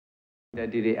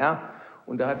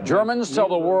Germans tell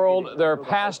the world their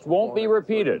past won't be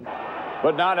repeated,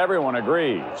 but not everyone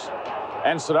agrees.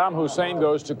 And Saddam Hussein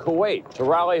goes to Kuwait to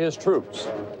rally his troops.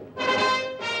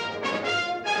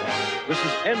 This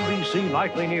is NBC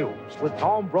Nightly News with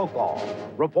Tom Brokaw,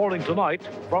 reporting tonight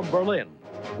from Berlin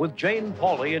with Jane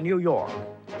Pauley in New York.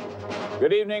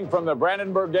 Good evening from the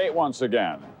Brandenburg Gate once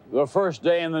again, the first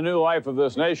day in the new life of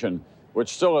this nation,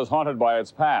 which still is haunted by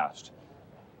its past.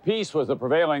 Peace was the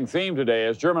prevailing theme today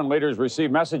as German leaders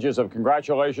received messages of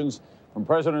congratulations from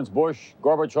Presidents Bush,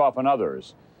 Gorbachev, and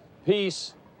others.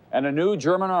 Peace and a new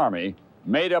German army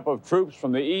made up of troops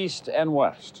from the East and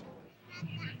West.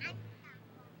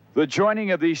 The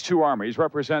joining of these two armies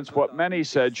represents what many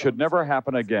said should never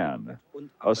happen again,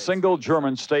 a single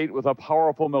German state with a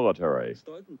powerful military.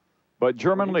 But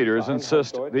German leaders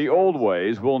insist the old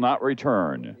ways will not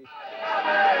return.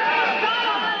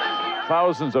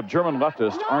 Thousands of German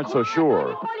leftists aren't so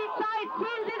sure.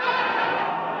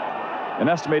 An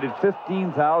estimated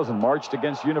 15,000 marched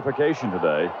against unification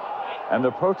today, and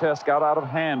the protest got out of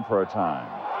hand for a time.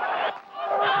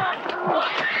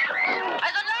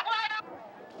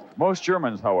 Most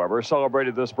Germans, however,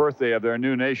 celebrated this birthday of their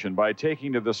new nation by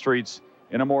taking to the streets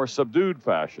in a more subdued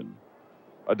fashion,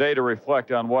 a day to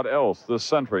reflect on what else this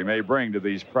century may bring to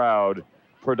these proud,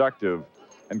 productive,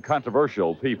 and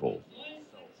controversial people.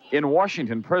 In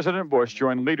Washington, President Bush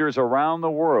joined leaders around the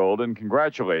world in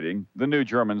congratulating the new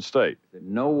German state. That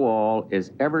no wall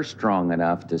is ever strong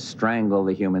enough to strangle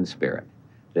the human spirit,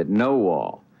 that no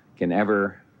wall can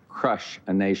ever crush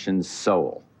a nation's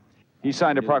soul. He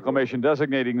signed a proclamation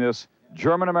designating this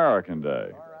German-American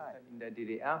Day.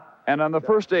 And on the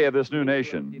first day of this new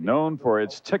nation, known for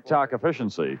its TikTok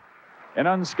efficiency, an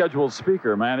unscheduled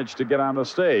speaker managed to get on the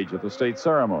stage at the state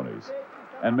ceremonies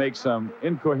and make some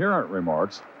incoherent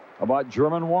remarks about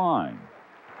German wine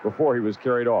before he was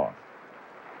carried off.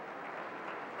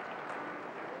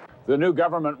 The new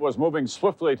government was moving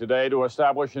swiftly today to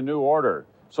establish a new order.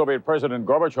 Soviet President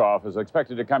Gorbachev is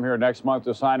expected to come here next month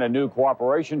to sign a new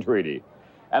cooperation treaty.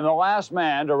 And the last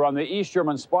man to run the East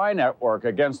German spy network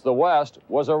against the West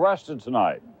was arrested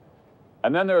tonight.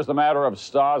 And then there's the matter of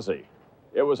Stasi.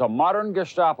 It was a modern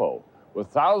Gestapo with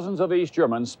thousands of East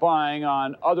Germans spying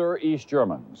on other East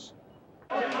Germans.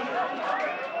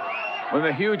 When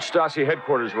the huge Stasi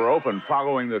headquarters were opened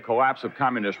following the collapse of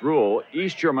communist rule,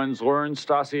 East Germans learned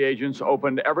Stasi agents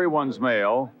opened everyone's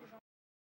mail,